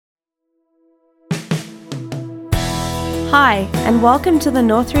Hi, and welcome to the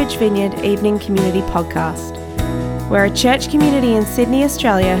Northridge Vineyard Evening Community Podcast. We're a church community in Sydney,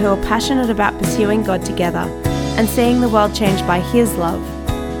 Australia who are passionate about pursuing God together and seeing the world changed by His love.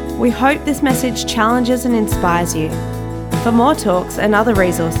 We hope this message challenges and inspires you. For more talks and other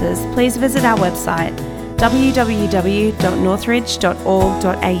resources, please visit our website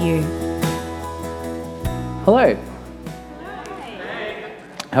www.northridge.org.au. Hello.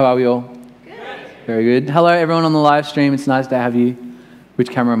 How are we all? Very good. Hello, everyone on the live stream. It's nice to have you. Which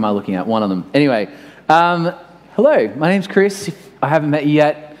camera am I looking at? One of them. Anyway, hello. My name's Chris. If I haven't met you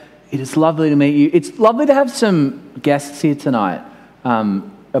yet, it is lovely to meet you. It's lovely to have some guests here tonight.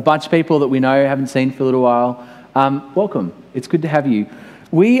 A bunch of people that we know, haven't seen for a little while. Welcome. It's good to have you.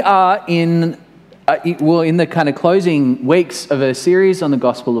 We are in the kind of closing weeks of a series on the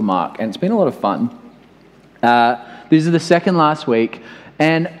Gospel of Mark, and it's been a lot of fun. This is the second last week.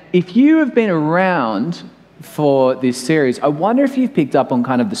 And if you have been around for this series, I wonder if you've picked up on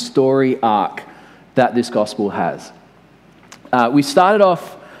kind of the story arc that this gospel has. We started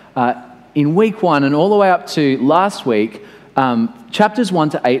off in week 1 and all the way up to last week, chapters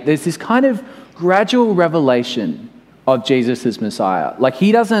 1 to 8, there's this kind of gradual revelation of Jesus as Messiah. Like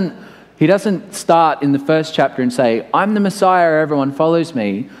he doesn't start in the first chapter and say, I'm the Messiah, everyone follows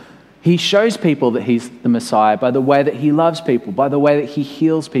me. He shows people that he's the Messiah by the way that he loves people, by the way that he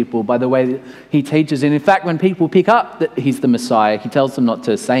heals people, by the way that he teaches. And in fact, when people pick up that he's the Messiah, he tells them not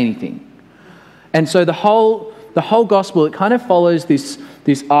to say anything. And so the whole gospel, it kind of follows this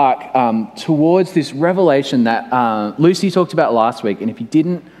arc towards this revelation that Lucy talked about last week. And if you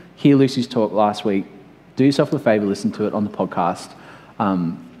didn't hear Lucy's talk last week, do yourself a favor, listen to it on the podcast.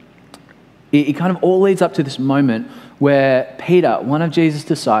 It kind of all leads up to this moment where Peter, one of Jesus'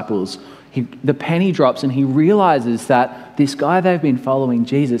 disciples, the penny drops and he realizes that this guy they've been following,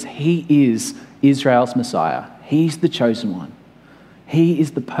 Jesus, he is Israel's Messiah. He's the chosen one. He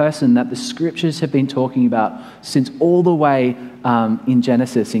is the person that the scriptures have been talking about since all the way in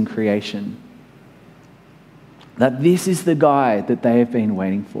Genesis in creation. That this is the guy that they have been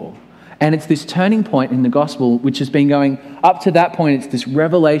waiting for. And it's this turning point in the gospel, which has been going up to that point. It's this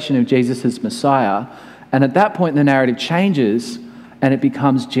revelation of Jesus as Messiah. And at that point, the narrative changes and it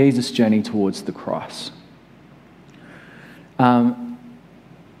becomes Jesus' journey towards the cross. And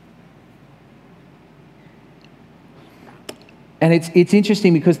it's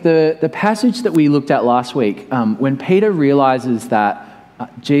interesting because the passage that we looked at last week, when Peter realizes that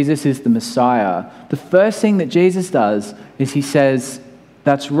Jesus is the Messiah, the first thing that Jesus does is he says,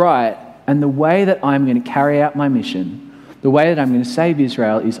 that's right. And the way that I'm going to carry out my mission, the way that I'm going to save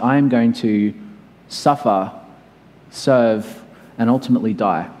Israel is I'm going to suffer, serve, and ultimately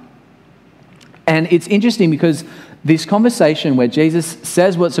die. And it's interesting because this conversation where Jesus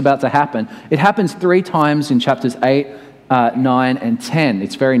says what's about to happen, it happens 3 times in chapters 8, 9, and 10.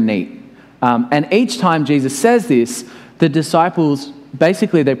 It's very neat. And each time Jesus says this, the disciples,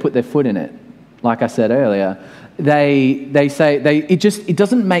 basically they put their foot in it. Like I said earlier, they say it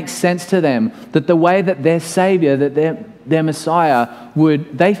doesn't make sense to them that the way that their Savior, that their Messiah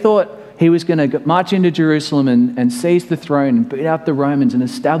they thought he was going to march into Jerusalem and seize the throne and beat out the Romans and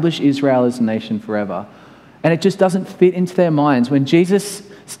establish Israel as a nation forever. And it just doesn't fit into their minds. When Jesus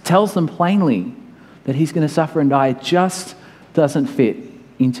tells them plainly that he's going to suffer and die, it just doesn't fit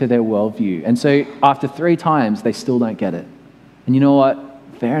into their worldview. And so after 3 times, they still don't get it. And you know what?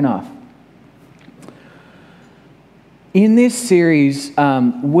 Fair enough. In this series,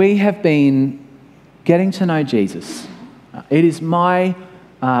 we have been getting to know Jesus. It's my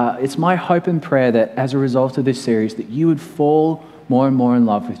hope and prayer that as a result of this series, that you would fall more and more in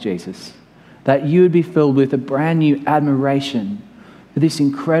love with Jesus, that you would be filled with a brand new admiration for this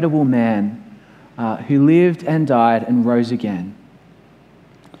incredible man who lived and died and rose again.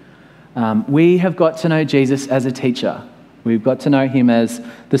 We have got to know Jesus as a teacher. We've got to know him as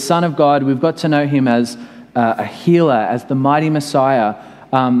the Son of God. We've got to know him as a healer, as the mighty Messiah.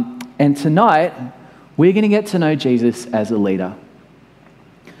 And tonight, we're going to get to know Jesus as a leader.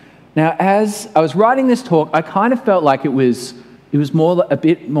 Now, as I was writing this talk, I kind of felt like it was a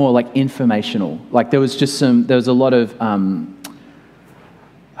bit more like informational. Like there was a lot of, I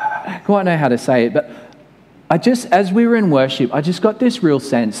don't know how to say it, but as we were in worship, I just got this real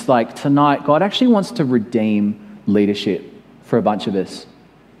sense, like tonight, God actually wants to redeem leadership for a bunch of us.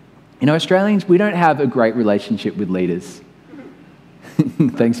 You know, Australians, we don't have a great relationship with leaders.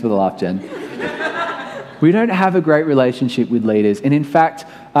 Thanks for the laugh, Jen. We don't have a great relationship with leaders. And in fact,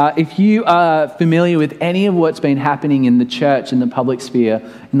 if you are familiar with any of what's been happening in the church, in the public sphere,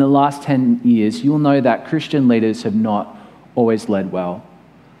 in the last 10 years, you'll know that Christian leaders have not always led well.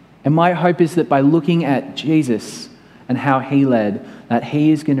 And my hope is that by looking at Jesus and how he led, that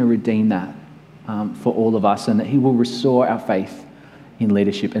he is going to redeem that for all of us, and that he will restore our faith in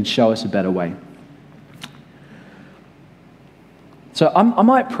leadership and show us a better way. So I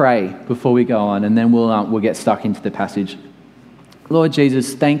might pray before we go on, and then we'll get stuck into the passage. Lord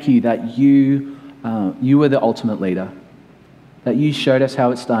Jesus, thank you that you were the ultimate leader, that you showed us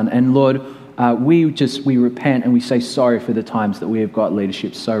how it's done. And Lord, we repent and we say sorry for the times that we have got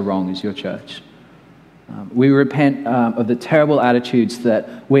leadership so wrong as your church. We repent of the terrible attitudes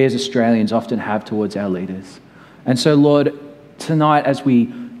that we as Australians often have towards our leaders. And so Lord, tonight as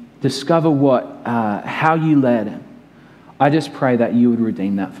we discover how you led, I just pray that you would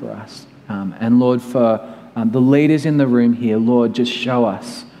redeem that for us. And Lord, for the leaders in the room here, Lord, just show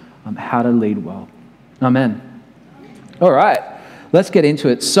us how to lead well. Amen. All right, let's get into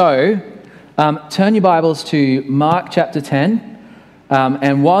it. So, turn your Bibles to Mark chapter 10.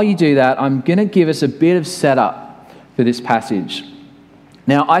 And while you do that, I'm going to give us a bit of setup for this passage.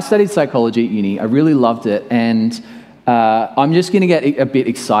 Now, I studied psychology at uni. I really loved it. And I'm just going to get a bit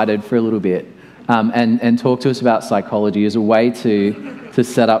excited for a little bit and talk to us about psychology as a way to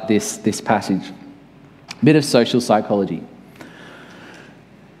set up this passage. A bit of social psychology.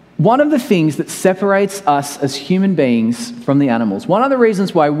 One of the things that separates us as human beings from the animals, one of the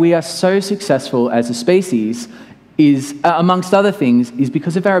reasons why we are so successful as a species is, amongst other things, is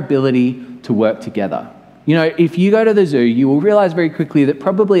because of our ability to work together. You know, if you go to the zoo, you will realize very quickly that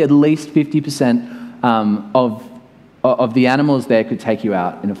probably at least 50% of the animals there could take you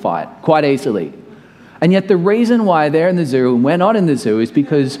out in a fight, quite easily. And yet the reason why they're in the zoo and we're not in the zoo is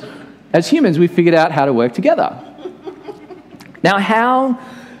because as humans, we figured out how to work together. Now, how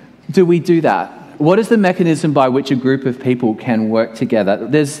do we do that? What is the mechanism by which a group of people can work together?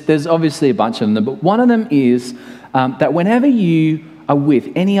 There's obviously a bunch of them, but one of them is that whenever you are with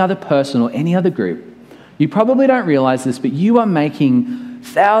any other person or any other group, you probably don't realize this, but you are making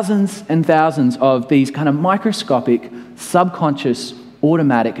thousands and thousands of these kind of microscopic, subconscious,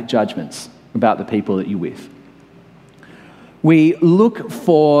 automatic judgments about the people that you're with. We look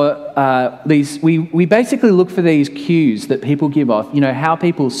for we basically look for these cues that people give off, you know, how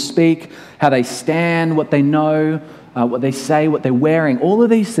people speak, how they stand, what they know, what they say, what they're wearing, all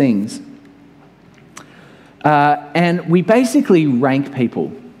of these things. And we basically rank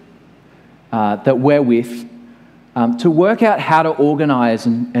people that we're with to work out how to organize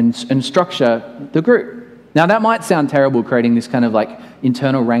and structure the group. Now, that might sound terrible, creating this kind of like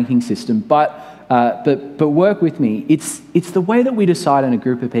internal ranking system, but work with me. It's the way that we decide in a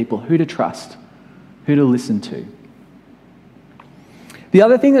group of people who to trust, who to listen to. The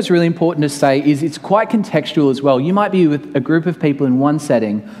other thing that's really important to say is it's quite contextual as well. You might be with a group of people in one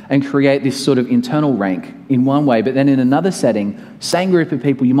setting and create this sort of internal rank in one way, but then in another setting, same group of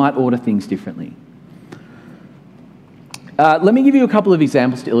people, you might order things differently. Let me give you a couple of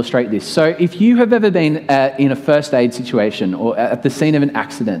examples to illustrate this. So if you have ever been in a first aid situation or at the scene of an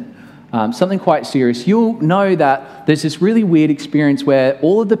accident, something quite serious, you'll know that there's this really weird experience where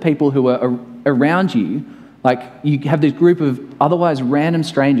all of the people who are around you, like you have this group of otherwise random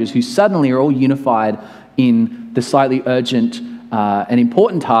strangers who suddenly are all unified in the slightly urgent and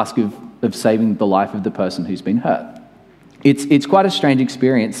important task of saving the life of the person who's been hurt. It's quite a strange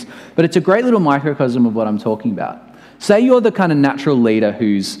experience, but it's a great little microcosm of what I'm talking about. Say you're the kind of natural leader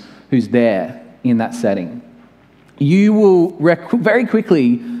who's there in that setting. You will very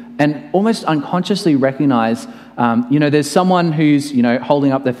quickly and almost unconsciously recognize, there's someone who's,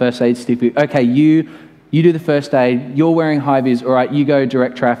 holding up their first aid stick. Okay, you do the first aid, you're wearing high vis, all right, you go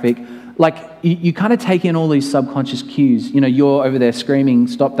direct traffic. Like, you kind of take in all these subconscious cues. You're over there screaming,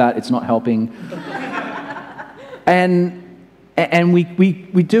 stop that, it's not helping. And we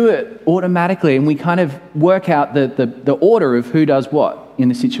do it automatically, and we kind of work out the order of who does what in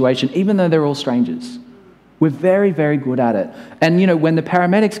the situation, even though they're all strangers. We're very, very good at it. And, when the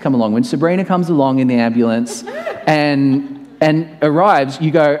paramedics come along, when Sabrina comes along in the ambulance and arrives,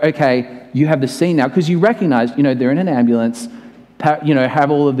 you go, okay, you have the scene now, because you recognize, they're in an ambulance,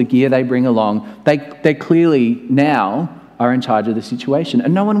 have all of the gear they bring along. They clearly now are in charge of the situation,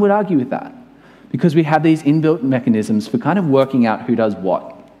 and no one would argue with that, because we have these inbuilt mechanisms for kind of working out who does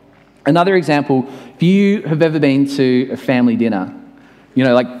what. Another example, if you have ever been to a family dinner,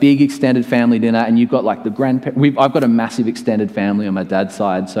 like big extended family dinner, and you've got like the grandparents. I've got a massive extended family on my dad's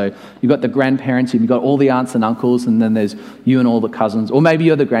side, so you've got the grandparents, you've got all the aunts and uncles, and then there's you and all the cousins, or maybe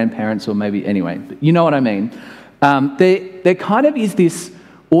you're the grandparents, or maybe, anyway, but you know what I mean. There kind of is this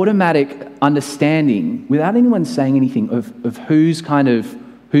automatic understanding, without anyone saying anything, of who's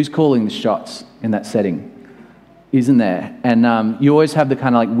calling the shots in that setting, isn't there? And you always have the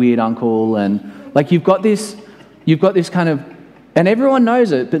kind of like weird uncle, and like you've got this you've got this kind of, and everyone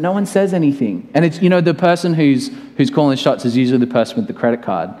knows it, but no one says anything. And it's, the person who's calling the shots is usually the person with the credit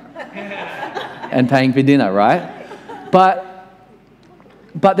card and paying for dinner, right? But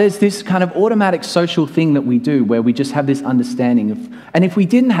there's this kind of automatic social thing that we do where we just have this understanding of, and if we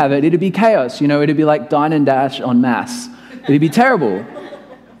didn't have it, it'd be chaos, it'd be like dine and dash en masse. It'd be terrible.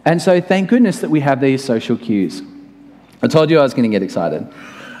 And so thank goodness that we have these social cues. I told you I was going to get excited.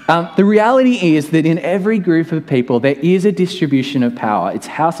 The reality is that in every group of people, there is a distribution of power. It's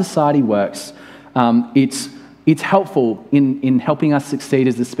how society works. It's helpful in helping us succeed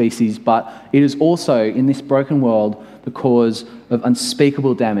as a species, but it is also, in this broken world, the cause of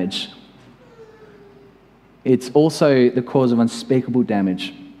unspeakable damage. It's also the cause of unspeakable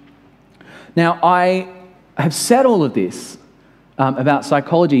damage. Now, I have said all of this about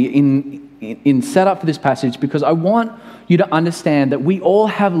psychology in setup for this passage because I want you to understand that we all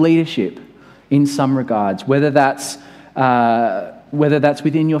have leadership in some regards, whether that's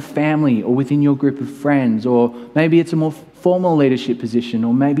within your family or within your group of friends, or maybe it's a more formal leadership position,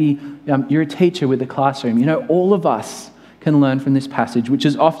 or maybe you're a teacher with a classroom. All of us can learn from this passage, which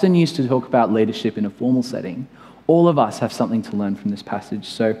is often used to talk about leadership in a formal setting. All of us have something to learn from this passage.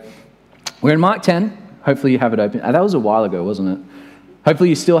 So we're in Mark 10. Hopefully you have it open. That was a while ago, wasn't it? Hopefully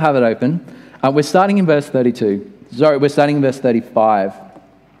you still have it open. We're starting in verse 32. Sorry, we're starting in verse 35.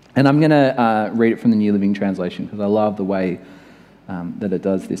 And I'm going to read it from the New Living Translation because I love the way that it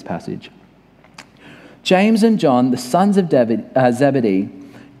does this passage. James and John, the sons of Zebedee,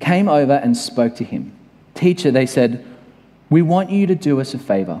 came over and spoke to him. "Teacher," they said, "we want you to do us a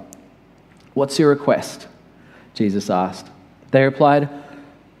favor." "What's your request?" Jesus asked. They replied,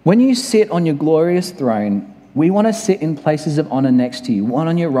 "When you sit on your glorious throne, we want to sit in places of honor next to you, one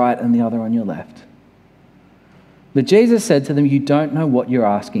on your right and the other on your left." But Jesus said to them, "You don't know what you're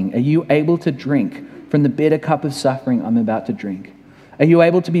asking. Are you able to drink from the bitter cup of suffering I'm about to drink? Are you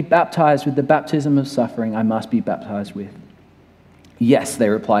able to be baptized with the baptism of suffering I must be baptized with?" "Yes," they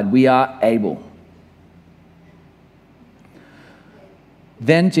replied, "we are able."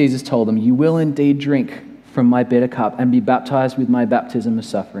 Then Jesus told them, "You will indeed drink from my bitter cup and be baptized with my baptism of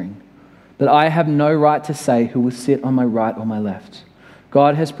suffering. But I have no right to say who will sit on my right or my left.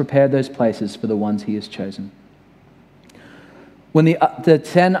 God has prepared those places for the ones he has chosen." When the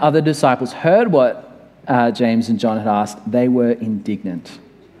 10 other disciples heard what James and John had asked, they were indignant.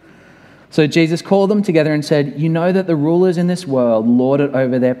 So Jesus called them together and said, "You know that the rulers in this world lord it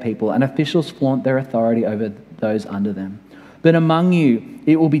over their people, and officials flaunt their authority over those under them. But among you,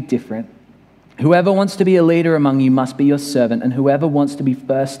 it will be different. Whoever wants to be a leader among you must be your servant, and whoever wants to be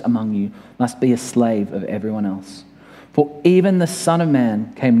first among you must be a slave of everyone else. For even the Son of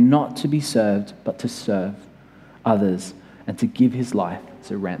Man came not to be served, but to serve others, and to give his life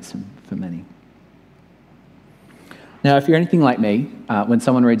as a ransom for many." Now, if you're anything like me, when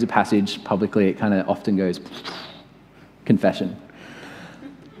someone reads a passage publicly, it kind of often goes, confession.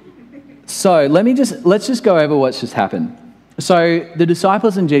 So let's just go over what's just happened. So the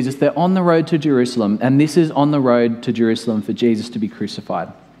disciples and Jesus, they're on the road to Jerusalem, and this is on the road to Jerusalem for Jesus to be crucified.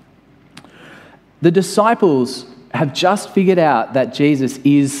 The disciples have just figured out that Jesus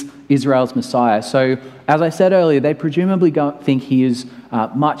is Israel's Messiah. So as I said earlier, they presumably think he is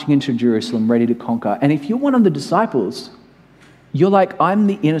marching into Jerusalem, ready to conquer. And if you're one of the disciples, you're like, I'm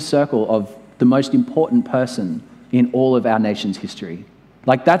the inner circle of the most important person in all of our nation's history.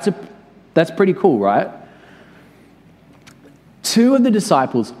 Like that's pretty cool, right? Two of the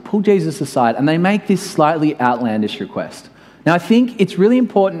disciples pull Jesus aside and they make this slightly outlandish request. Now, I think it's really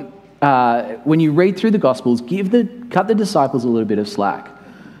important when you read through the Gospels, cut the disciples a little bit of slack.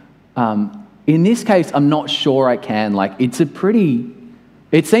 In this case, I'm not sure I can.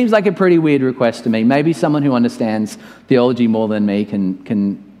 It seems like a pretty weird request to me. Maybe someone who understands theology more than me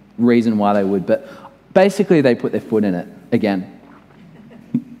can reason why they would. But basically, they put their foot in it again.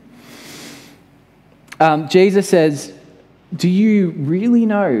 Jesus says, "Do you really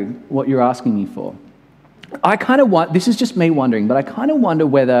know what you're asking me for?" I kind of want, this is just me wondering, but I kind of wonder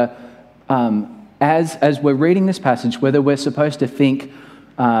whether, as we're reading this passage, whether we're supposed to think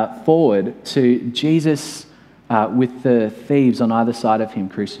forward to Jesus with the thieves on either side of him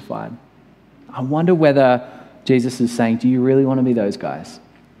crucified. I wonder whether Jesus is saying, do you really want to be those guys?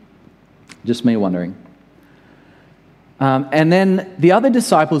 Just me wondering. And then the other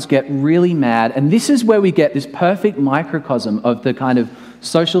disciples get really mad, and this is where we get this perfect microcosm of the kind of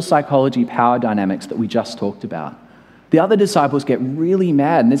social psychology power dynamics that we just talked about. The other disciples get really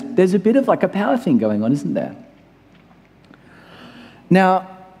mad, and there's a bit of like a power thing going on, isn't there? Now,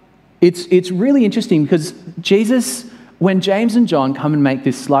 it's really interesting because Jesus, when James and John come and make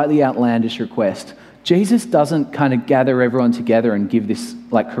this slightly outlandish request, Jesus doesn't kind of gather everyone together and give this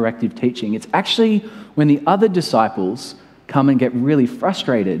like corrective teaching. It's actually when the other disciples come and get really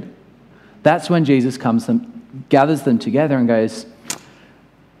frustrated, that's when Jesus gathers them together and goes,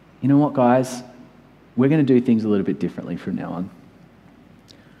 you know what, guys? We're going to do things a little bit differently from now on.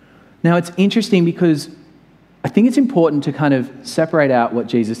 Now, it's interesting because I think it's important to kind of separate out what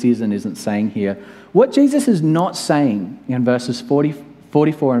Jesus is and isn't saying here. What Jesus is not saying in verses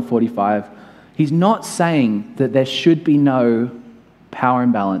 44 and 45, he's not saying that there should be no power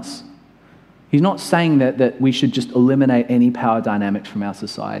imbalance. He's not saying that we should just eliminate any power dynamics from our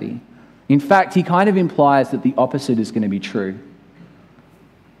society. In fact, he kind of implies that the opposite is going to be true.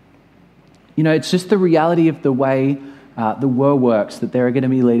 You know, it's just the reality of the way the world works, that there are going to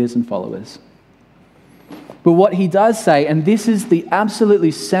be leaders and followers. But what he does say, and this is the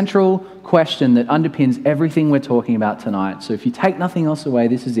absolutely central question that underpins everything we're talking about tonight. So if you take nothing else away,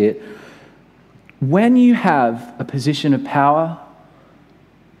 this is it. When you have a position of power,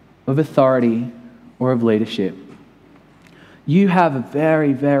 of authority, or of leadership, you have a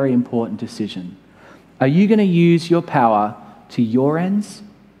very, very important decision. Are you going to use your power to your ends,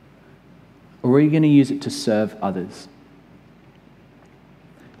 or are you going to use it to serve others?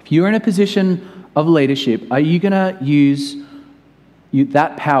 If you're in a position of leadership, are you going to use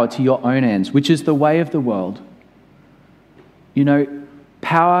that power to your own ends, which is the way of the world? You know,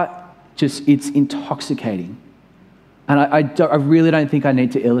 power it's intoxicating. And I really don't think I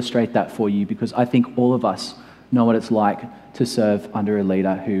need to illustrate that for you, because I think all of us know what it's like to serve under a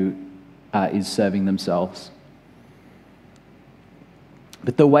leader who is serving themselves.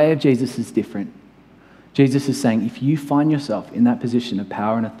 But the way of Jesus is different. Jesus is saying, if you find yourself in that position of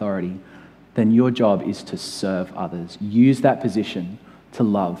power and authority, then your job is to serve others. Use that position to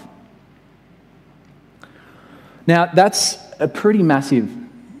love. Now, that's a pretty massive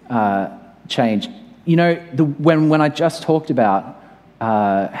change. You know, when I just talked about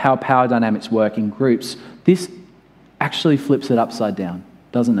how power dynamics work in groups, this actually flips it upside down,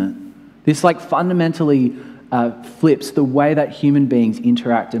 doesn't it? This like fundamentally flips the way that human beings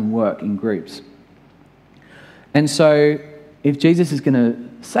interact and work in groups. And so if Jesus is going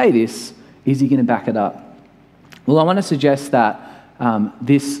to say this, is he going to back it up? Well, I want to suggest that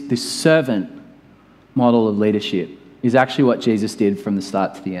this servant model of leadership is actually what Jesus did from the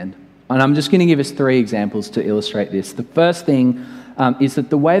start to the end. And I'm just going to give us 3 examples to illustrate this. The first thing is that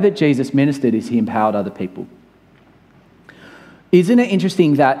the way that Jesus ministered is he empowered other people. Isn't it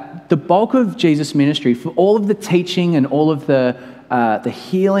interesting that the bulk of Jesus' ministry, for all of the teaching and all of the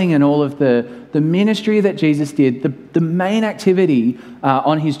healing and all of the ministry that Jesus did, the main activity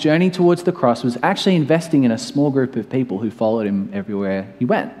on his journey towards the cross was actually investing in a small group of people who followed him everywhere he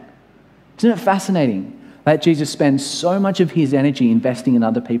went. Isn't it fascinating that Jesus spends so much of his energy investing in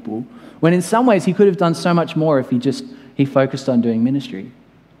other people, when in some ways he could have done so much more if he focused on doing ministry?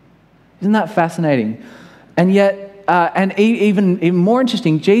 Isn't that fascinating? And yet, and even more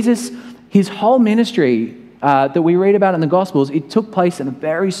interesting, Jesus, his whole ministry that we read about in the Gospels, it took place in a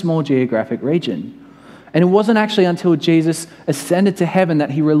very small geographic region. And it wasn't actually until Jesus ascended to heaven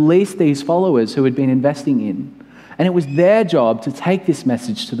that he released these followers who had been investing in. And it was their job to take this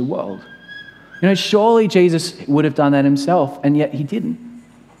message to the world. You know, surely Jesus would have done that himself, and yet he didn't.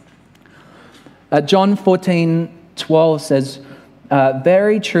 John 14:12 says,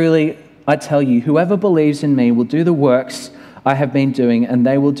 very truly I tell you, whoever believes in me will do the works I have been doing, and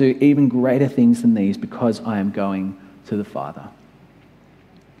they will do even greater things than these, because I am going to the Father.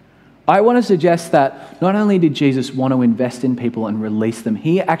 I want to suggest that not only did Jesus want to invest in people and release them,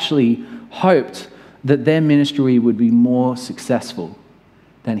 he actually hoped that their ministry would be more successful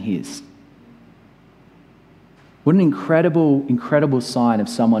than his. What an incredible, incredible sign of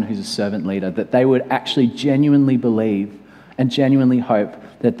someone who's a servant leader, that they would actually genuinely believe and genuinely hope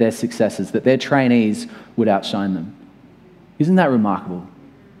that their successors, that their trainees would outshine them. Isn't that remarkable?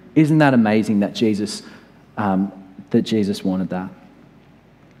 Isn't that amazing that Jesus wanted that?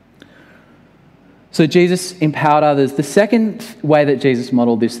 So Jesus empowered others. The second way that Jesus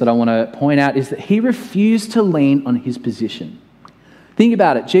modeled this that I want to point out is that he refused to lean on his position. Think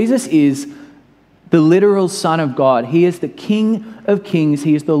about it. Jesus is the literal Son of God. He is the King of Kings.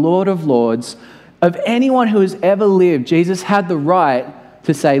 He is the Lord of Lords. Of anyone who has ever lived, Jesus had the right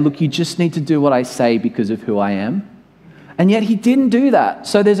to say, look, you just need to do what I say because of who I am. And yet he didn't do that.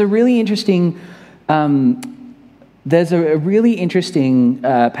 So there's a really interesting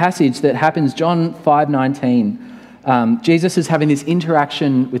passage that happens, John 5:19. Jesus is having this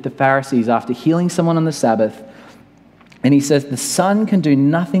interaction with the Pharisees after healing someone on the Sabbath. And he says the Son can do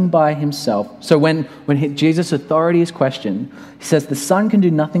nothing by himself. So when Jesus' authority is questioned, he says the Son can do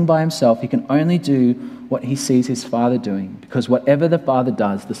nothing by himself. He can only do what he sees his Father doing, because whatever the Father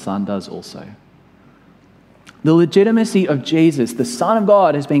does, the Son does also. The legitimacy of Jesus, the Son of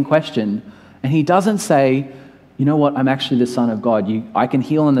God, has been questioned, and he doesn't say, you know what, I'm actually the Son of God. I can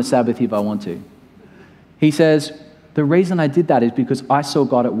heal on the Sabbath if I want to. He says, the reason I did that is because I saw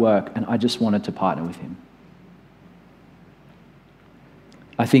God at work and I just wanted to partner with him.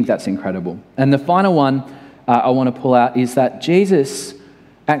 I think that's incredible. And the final one I want to pull out is that Jesus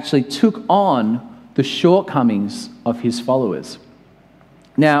actually took on the shortcomings of his followers.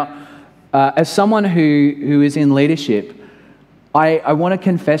 Now, as someone who is in leadership, I want to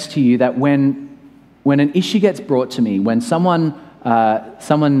confess to you that when an issue gets brought to me, when someone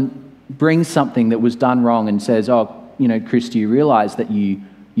brings something that was done wrong and says, oh, you know, Chris, do you realize that you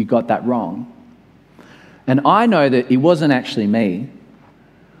got that wrong? And I know that it wasn't actually me.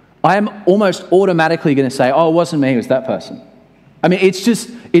 I am almost automatically going to say, oh, it wasn't me, it was that person. I mean,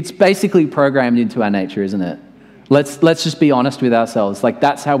 it's basically programmed into our nature, isn't it? Let's just be honest with ourselves. Like,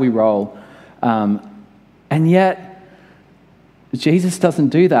 that's how we roll. And yet, Jesus doesn't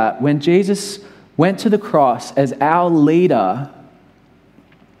do that. When Jesus went to the cross as our leader,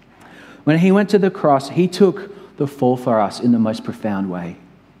 when he went to the cross, he took the fall for us in the most profound way.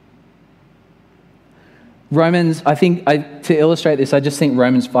 Romans, to illustrate this, I just think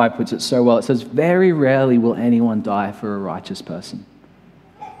Romans 5 puts it so well. It says, very rarely will anyone die for a righteous person.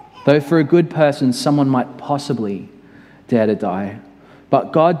 Though for a good person, someone might possibly dare to die.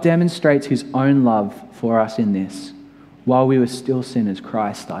 But God demonstrates his own love for us in this. While we were still sinners,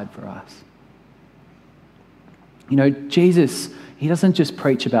 Christ died for us. You know, Jesus, he doesn't just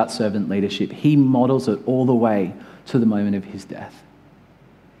preach about servant leadership. He models it all the way to the moment of his death.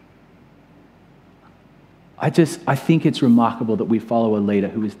 I think it's remarkable that we follow a leader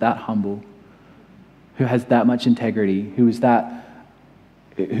who is that humble, who has that much integrity, who is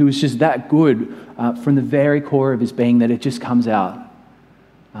just that good from the very core of his being, that it just comes out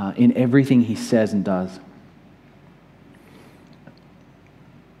in everything he says and does.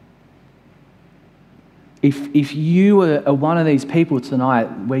 If you are one of these people tonight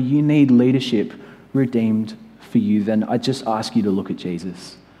where you need leadership redeemed for you, then I just ask you to look at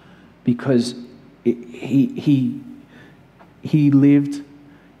Jesus, because he lived,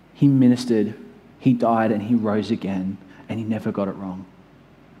 he ministered, he died, and he rose again, and he never got it wrong.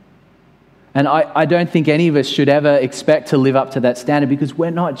 And I don't think any of us should ever expect to live up to that standard, because we're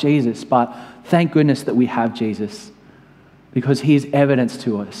not Jesus, but thank goodness that we have Jesus, because he is evidence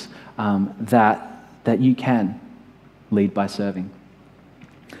to us that you can lead by serving.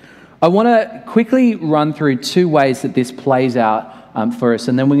 I want to quickly run through two ways that this plays out for us,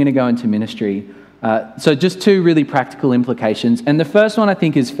 and then we're going to go into ministry. So just two really practical implications. And the first one I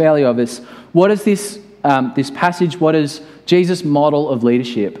think is fairly obvious. What does this passage, what does Jesus' model of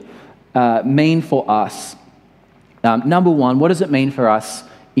leadership mean for us? Number one, what does it mean for us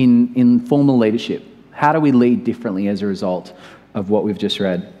in formal leadership? How do we lead differently as a result of what we've just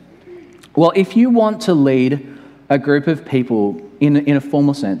read? Well, if you want to lead a group of people in a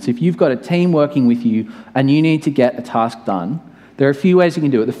formal sense, if you've got a team working with you and you need to get a task done, there are a few ways you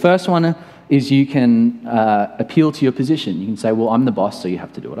can do it. The first one is you can appeal to your position. You can say, well, I'm the boss, so you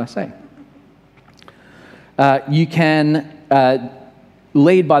have to do what I say. You can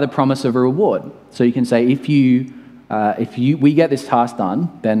lead by the promise of a reward. So you can say, if we get this task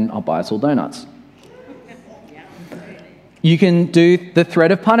done, then I'll buy us all donuts. You can do the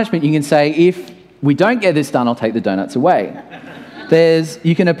threat of punishment. You can say, if we don't get this done, I'll take the donuts away.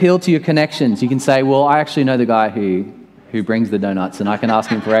 You can appeal to your connections. You can say, well, I actually know the guy who brings the donuts, and I can ask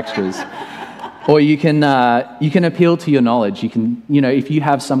him for extras. Or you can appeal to your knowledge. You can, if you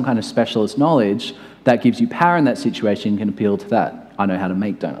have some kind of specialist knowledge that gives you power in that situation, you can appeal to that. I know how to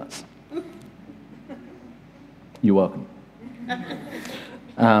make donuts. You're welcome.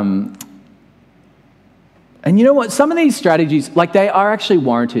 And you know what? Some of these strategies, they are actually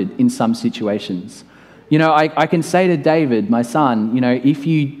warranted in some situations. I can say to David, my son, if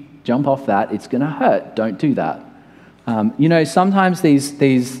you jump off that, it's going to hurt. Don't do that. Sometimes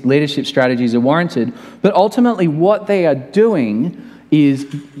these leadership strategies are warranted, but ultimately what they are doing is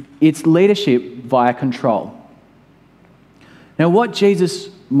it's leadership via control. Now, what Jesus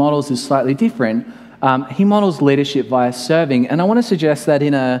models is slightly different. He models leadership via serving, and I want to suggest that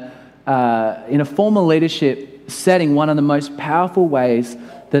in a formal leadership setting, one of the most powerful ways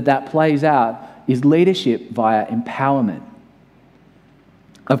that plays out is leadership via empowerment.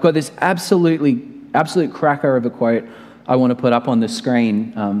 I've got this absolute cracker of a quote I want to put up on the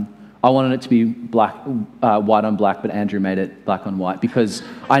screen. I wanted it to be black, white on black, but Andrew made it black on white because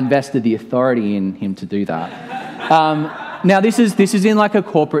I invested the authority in him to do that. Now, this is in like a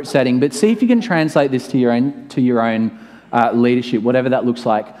corporate setting, but see if you can translate this to your own leadership, whatever that looks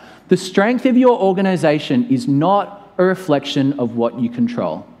like. The strength of your organization is not a reflection of what you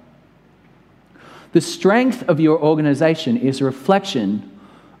control. The strength of your organization is a reflection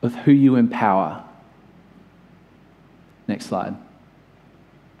of who you empower. Next slide.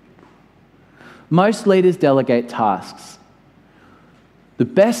 Most leaders delegate tasks. The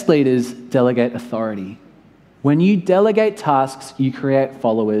best leaders delegate authority. When you delegate tasks, you create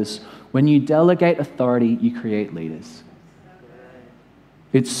followers. When you delegate authority, you create leaders.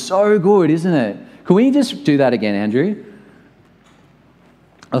 It's so good, isn't it? Can we just do that again, Andrew?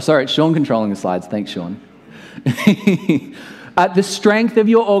 Oh, sorry, it's Sean controlling the slides. Thanks, Sean. The strength of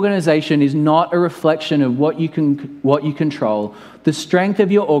your organization is not a reflection of what you control. The strength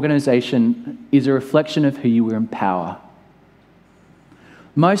of your organization is a reflection of who you empower.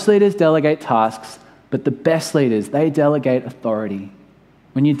 Most leaders delegate tasks, but the best leaders, they delegate authority.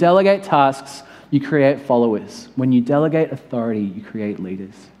 When you delegate tasks, you create followers. When you delegate authority, you create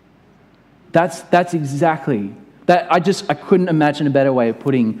leaders. That's exactly that. I couldn't imagine a better way of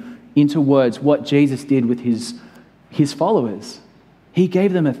putting into words what Jesus did with his followers. He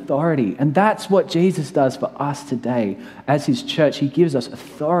gave them authority, and that's what Jesus does for us today as his church. He gives us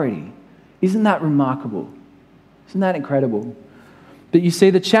authority. Isn't that remarkable? Isn't that incredible? But you see,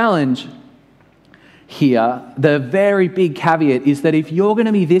 the challenge here, the very big caveat is that if you're going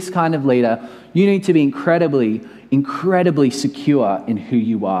to be this kind of leader, you need to be incredibly, incredibly secure in who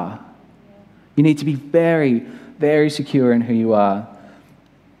you are. You need to be very, very secure in who you are.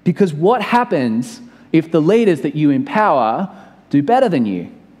 Because what happens if the leaders that you empower do better than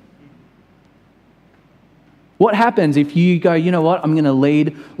you? What happens if you go, you know what, I'm going to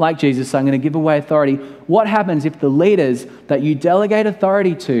lead like Jesus, so I'm going to give away authority? What happens if the leaders that you delegate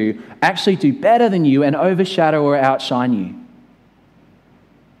authority to actually do better than you and overshadow or outshine you?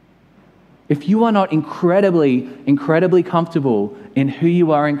 If you are not incredibly, incredibly comfortable in who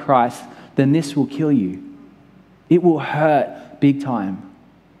you are in Christ, then this will kill you. It will hurt big time.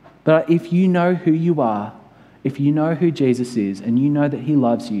 But if you know who you are, if you know who Jesus is, and you know that he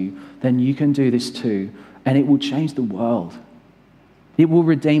loves you, then you can do this too. And it will change the world. It will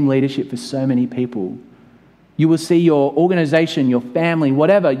redeem leadership for so many people. You will see your organization, your family,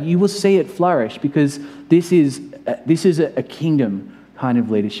 whatever, you will see it flourish because this is a kingdom kind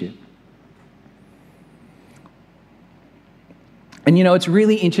of leadership. And you know, it's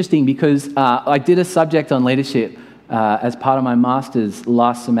really interesting because I did a subject on leadership as part of my master's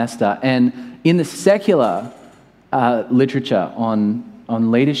last semester. And in the secular literature on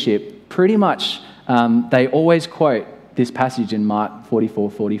leadership, pretty much they always quote this passage in Mark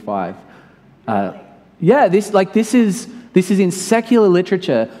 44:45. This is in secular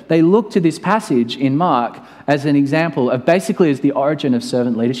literature. They look to this passage in Mark as an example of basically as the origin of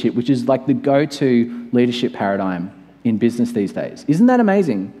servant leadership, which is like the go-to leadership paradigm in business these days. Isn't that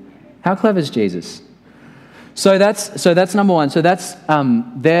amazing? How clever is Jesus? So that's number one. So that's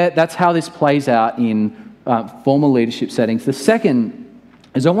how this plays out in formal leadership settings. The second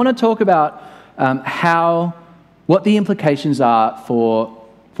is I want to talk about what the implications are for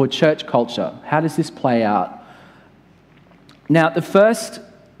church culture. How does this play out? Now, the first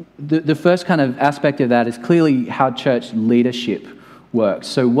kind of aspect of that is clearly how church leadership works.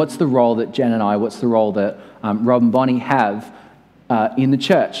 So what's the role that Jen and I, what's the role that Rob and Bonnie have in the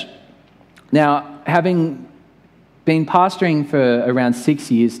church? Now, having been pastoring for around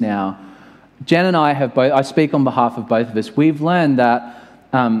 6 years now, Jen and I have both, I speak on behalf of both of us, we've learned that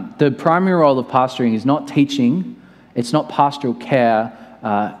the primary role of pastoring is not teaching, it's not pastoral care,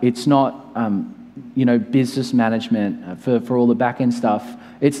 it's not business management for all the back-end stuff.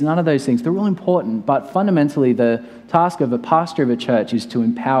 It's none of those things. They're all important, but fundamentally the task of a pastor of a church is to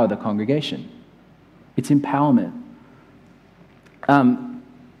empower the congregation. It's empowerment.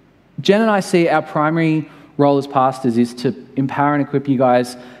 Jen and I see our primary role as pastors is to empower and equip you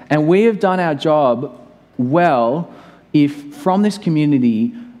guys, and we have done our job well if from this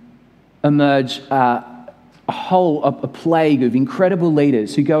community emerge a plague of incredible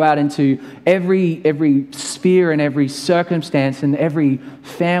leaders who go out into every sphere and every circumstance and every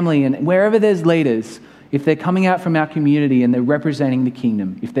family and wherever there's leaders, if they're coming out from our community and they're representing the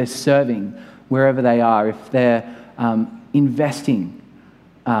kingdom, if they're serving wherever they are, if they're investing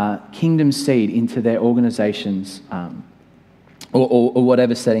kingdom seed into their organizations or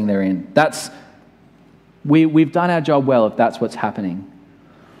whatever setting they're in. We've done our job well if that's what's happening.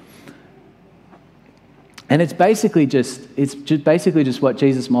 And it's basically just what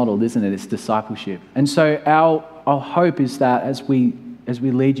Jesus modeled, isn't it? It's discipleship. And so our hope is that as we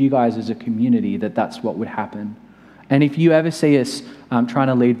lead you guys as a community, that's what would happen. And if you ever see us trying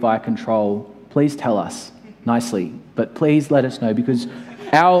to lead via control, please tell us nicely. But please let us know, because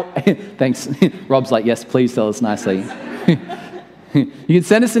thanks. Rob's like, yes, please tell us nicely. You can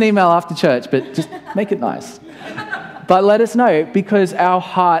send us an email after church, but just make it nice. But let us know, because our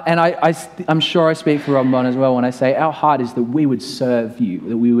heart, and I'm sure I speak for Rob and Bon as well when I say our heart is that we would serve you,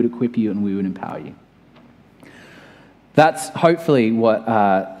 that we would equip you, and we would empower you. That's hopefully what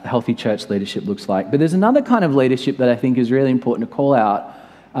healthy church leadership looks like. But there's another kind of leadership that I think is really important to call out,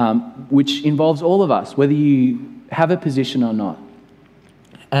 which involves all of us, whether you have a position or not.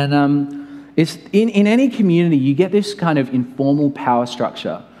 And it's in any community, you get this kind of informal power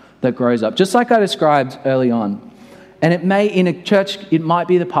structure that grows up, just like I described early on. And in a church, it might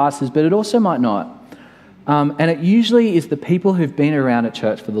be the pastors, but it also might not. And it usually is the people who've been around a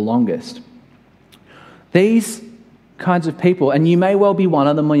church for the longest. These kinds of people, and you may well be one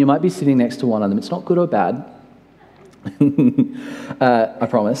of them, or you might be sitting next to one of them. It's not good or bad. I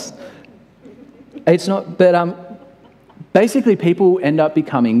promise. It's not, but basically people end up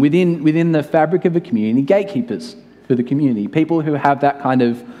becoming, within the fabric of a community, gatekeepers for the community, people who have that kind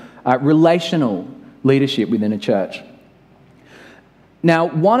of relational leadership within a church. Now,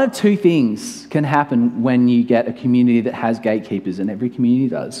 one of two things can happen when you get a community that has gatekeepers, and every community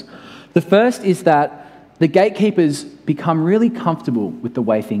does. The first is that the gatekeepers become really comfortable with the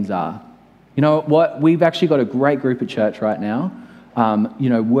way things are. You know what? We've actually got a great group at church right now.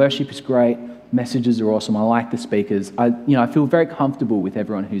 Worship is great. Messages are awesome. I like the speakers. I feel very comfortable with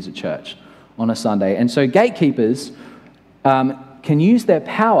everyone who's at church on a Sunday. And so gatekeepers can use their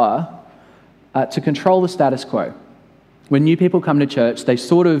power to control the status quo. When new people come to church, they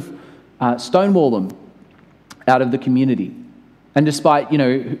sort of stonewall them out of the community. And despite,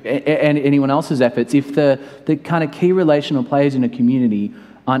 anyone else's efforts, if the kind of key relational players in a community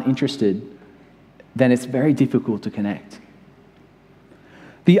aren't interested, then it's very difficult to connect.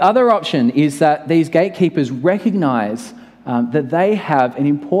 The other option is that these gatekeepers recognize that they have an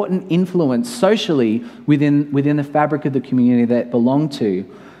important influence socially within the fabric of the community they belong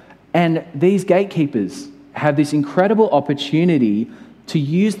to. And these gatekeepers have this incredible opportunity to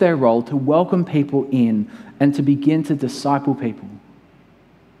use their role to welcome people in and to begin to disciple people.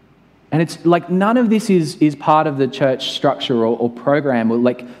 And it's like none of this is part of the church structure or program. Or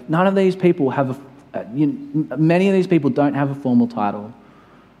like none of these people have many of these people don't have a formal title.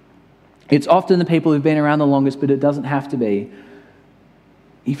 It's often the people who've been around the longest, but it doesn't have to be.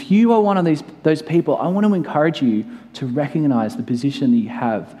 If you are one of those people, I want to encourage you to recognize the position that you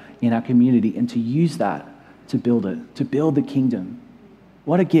have in our community and to use that to build it, to build the kingdom.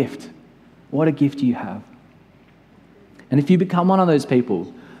 What a gift. What a gift you have. And if you become one of those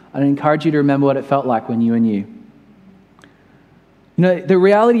people, I'd encourage you to remember what it felt like when you were new. The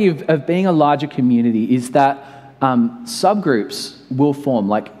reality of being a larger community is that subgroups will form.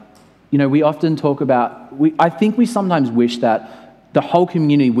 We often talk about, I think we sometimes wish that the whole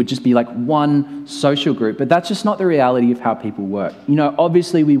community would just be like one social group, but that's just not the reality of how people work.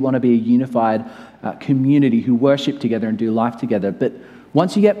 Obviously we want to be a unified community who worship together and do life together, but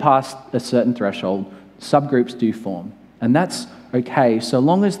once you get past a certain threshold, subgroups do form. And that's okay, so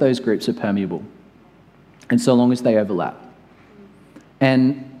long as those groups are permeable and so long as they overlap.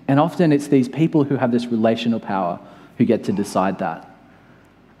 And often it's these people who have this relational power who get to decide that.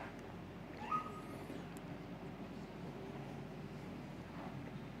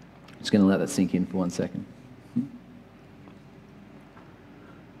 I'm just going to let that sink in for 1 second.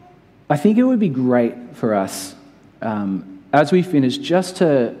 I think it would be great for us, as we finish, just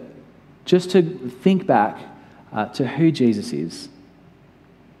to think back to who Jesus is.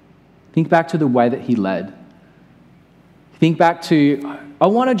 Think back to the way that he led. Think back to, I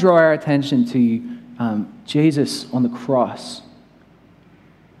want to draw our attention to Jesus on the cross.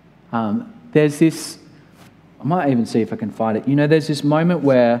 There's this, I might even see if I can find it. There's this moment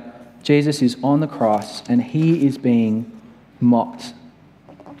where Jesus is on the cross and he is being mocked.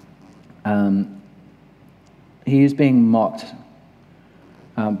 He is being mocked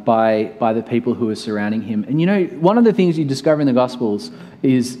by the people who are surrounding him. And one of the things you discover in the Gospels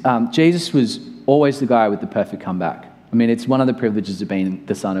is Jesus was always the guy with the perfect comeback. I mean, it's one of the privileges of being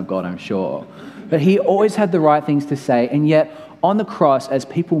the Son of God, I'm sure. But he always had the right things to say, and yet on the cross, as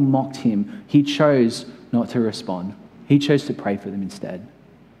people mocked him, he chose not to respond. He chose to pray for them instead.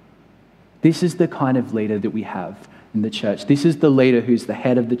 This is the kind of leader that we have in the church. This is the leader who's the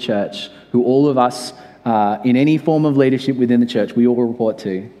head of the church, who all of us, in any form of leadership within the church, we all report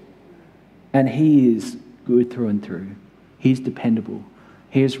to. And he is good through and through. He's dependable.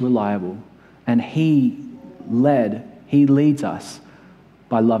 He is reliable. And He leads us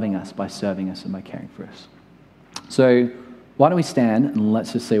by loving us, by serving us, and by caring for us. So why don't we stand and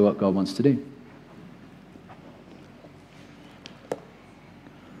let's just see what God wants to do.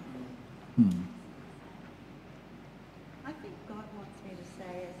 I think God wants me to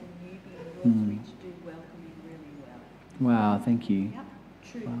say, as a newbie in Northridge, do welcoming really well. Wow, thank you. Yep,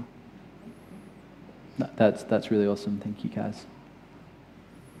 true. Wow. That's really awesome. Thank you, Kaz.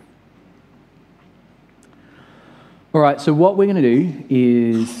 All right, so what we're going to do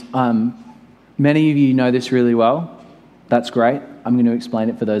is, many of you know this really well. That's great. I'm going to explain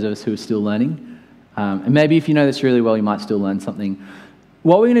it for those of us who are still learning. And maybe if you know this really well, you might still learn something.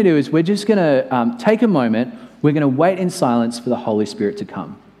 What we're going to do is we're just going to take a moment. We're going to wait in silence for the Holy Spirit to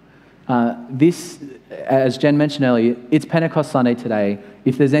come. This, as Jen mentioned earlier, it's Pentecost Sunday today.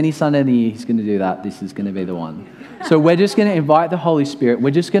 If there's any Sunday in the year He's going to do that, this is going to be the one. So we're just going to invite the Holy Spirit.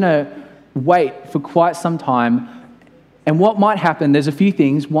 We're just going to wait for quite some time. And what might happen, there's a few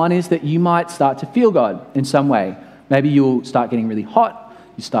things. One is that you might start to feel God in some way. Maybe you'll start getting really hot,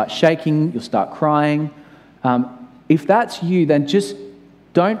 you start shaking, you'll start crying. If that's you, then just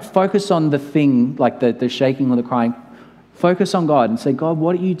don't focus on the thing, like the shaking or the crying. Focus on God and say, God,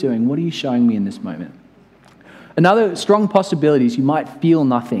 what are you doing? What are you showing me in this moment? Another strong possibility is you might feel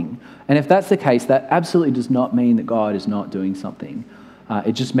nothing. And if that's the case, that absolutely does not mean that God is not doing something.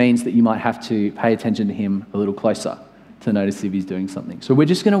 It just means that you might have to pay attention to Him a little closer to notice if He's doing something. So we're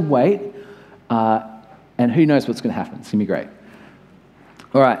just going to wait, and who knows what's going to happen. It's going to be great.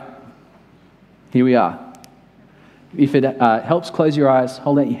 All right, here we are. If it helps, close your eyes,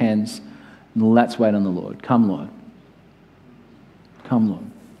 hold out your hands, and let's wait on the Lord. Come, Lord. Come, Lord.